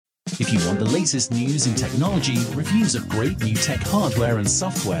If you want the latest news in technology, reviews of great new tech hardware and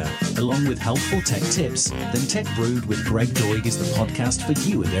software, along with helpful tech tips, then Tech Brewed with Greg Doig is the podcast for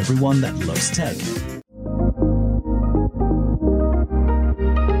you and everyone that loves tech.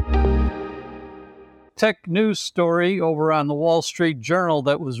 Tech news story over on the Wall Street Journal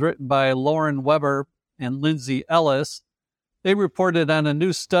that was written by Lauren Weber and Lindsay Ellis. They reported on a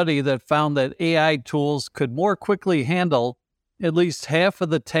new study that found that AI tools could more quickly handle at least half of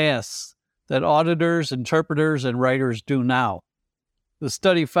the tasks that auditors, interpreters, and writers do now. The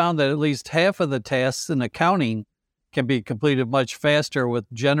study found that at least half of the tasks in accounting can be completed much faster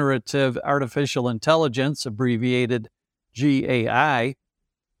with generative artificial intelligence, abbreviated GAI.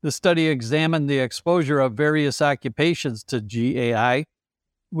 The study examined the exposure of various occupations to GAI,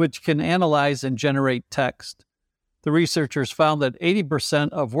 which can analyze and generate text. The researchers found that 80%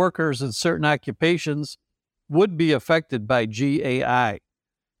 of workers in certain occupations would be affected by GAI.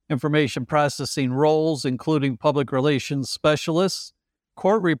 Information processing roles, including public relations specialists,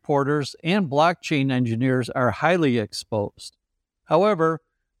 court reporters, and blockchain engineers, are highly exposed. However,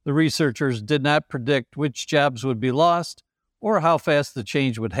 the researchers did not predict which jobs would be lost or how fast the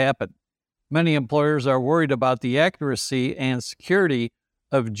change would happen. Many employers are worried about the accuracy and security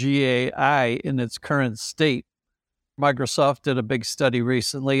of GAI in its current state. Microsoft did a big study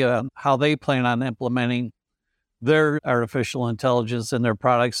recently on how they plan on implementing their artificial intelligence in their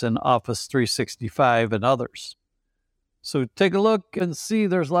products in Office 365 and others. So take a look and see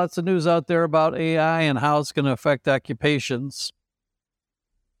there's lots of news out there about AI and how it's going to affect occupations.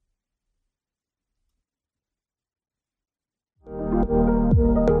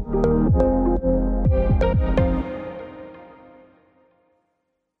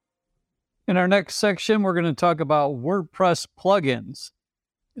 In our next section, we're going to talk about WordPress plugins.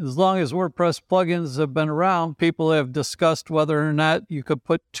 As long as WordPress plugins have been around, people have discussed whether or not you could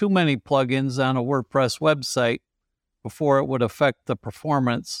put too many plugins on a WordPress website before it would affect the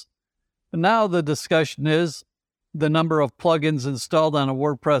performance. But now the discussion is the number of plugins installed on a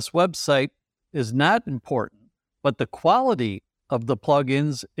WordPress website is not important, but the quality of the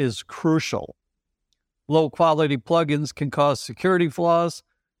plugins is crucial. Low-quality plugins can cause security flaws,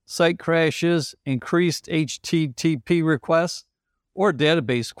 site crashes, increased HTTP requests, or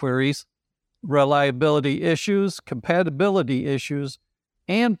database queries, reliability issues, compatibility issues,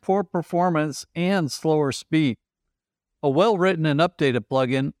 and poor performance and slower speed. A well-written and updated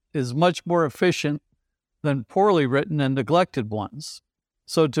plugin is much more efficient than poorly written and neglected ones.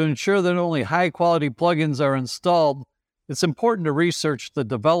 So to ensure that only high-quality plugins are installed, it's important to research the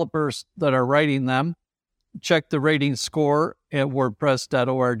developers that are writing them, check the rating score at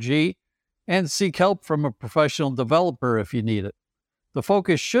WordPress.org, and seek help from a professional developer if you need it. The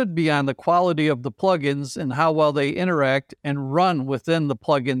focus should be on the quality of the plugins and how well they interact and run within the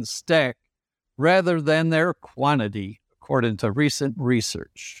plugin stack, rather than their quantity, according to recent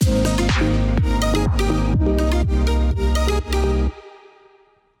research.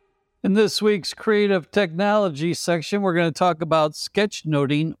 In this week's Creative Technology section, we're going to talk about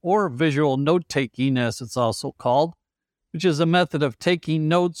sketchnoting, or visual note-taking as it's also called, which is a method of taking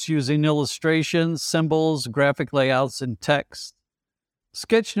notes using illustrations, symbols, graphic layouts, and text.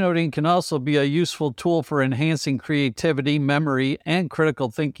 Sketchnoting can also be a useful tool for enhancing creativity, memory, and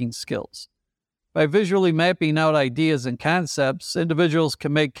critical thinking skills. By visually mapping out ideas and concepts, individuals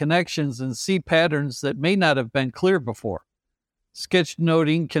can make connections and see patterns that may not have been clear before.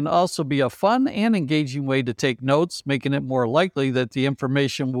 Sketchnoting can also be a fun and engaging way to take notes, making it more likely that the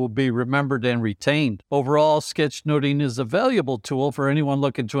information will be remembered and retained. Overall, sketchnoting is a valuable tool for anyone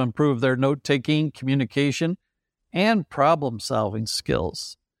looking to improve their note-taking, communication, and problem-solving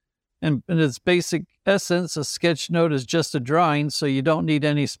skills. And in its basic essence, a sketch note is just a drawing, so you don't need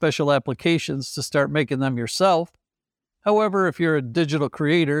any special applications to start making them yourself. However, if you're a digital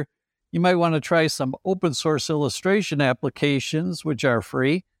creator, you might want to try some open-source illustration applications, which are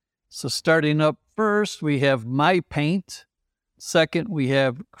free. So starting up first, we have MyPaint. Second, we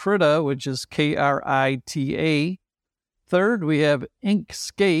have Krita, which is Krita. Third, we have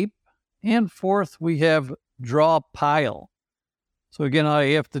Inkscape. And fourth, we have Drawpile. So again, all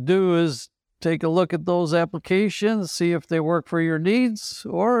you have to do is take a look at those applications, see if they work for your needs,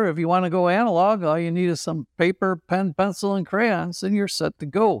 or if you want to go analog, all you need is some paper, pen, pencil, and crayons, and you're set to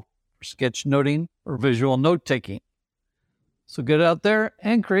go for sketchnoting or visual note-taking. So get out there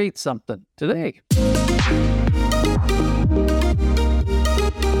and create something today.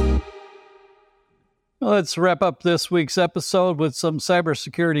 Let's wrap up this week's episode with some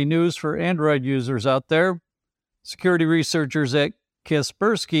cybersecurity news for Android users out there. Security researchers at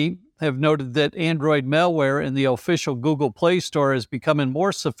Kaspersky have noted that Android malware in the official Google Play Store is becoming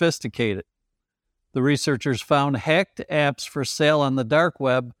more sophisticated. The researchers found hacked apps for sale on the dark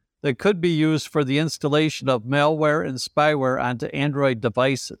web that could be used for the installation of malware and spyware onto Android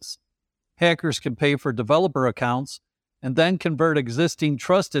devices. Hackers can pay for developer accounts and then convert existing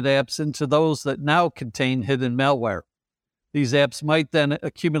trusted apps into those that now contain hidden malware. These apps might then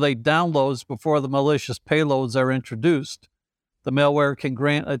accumulate downloads before the malicious payloads are introduced. The malware can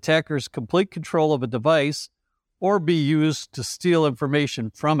grant attackers complete control of a device or be used to steal information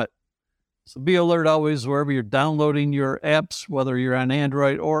from it. So be alert always wherever you're downloading your apps, whether you're on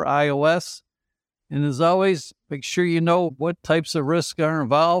Android or iOS. And as always, make sure you know what types of risks are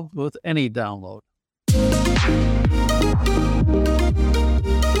involved with any download.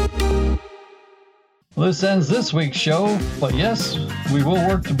 Well, this ends this week's show, but yes, we will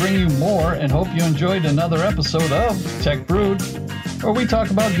work to bring you more and hope you enjoyed another episode of Tech Brewed, where we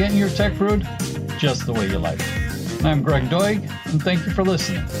talk about getting your tech brewed just the way you like it. I'm Greg Doig, and thank you for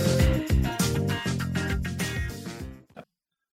listening.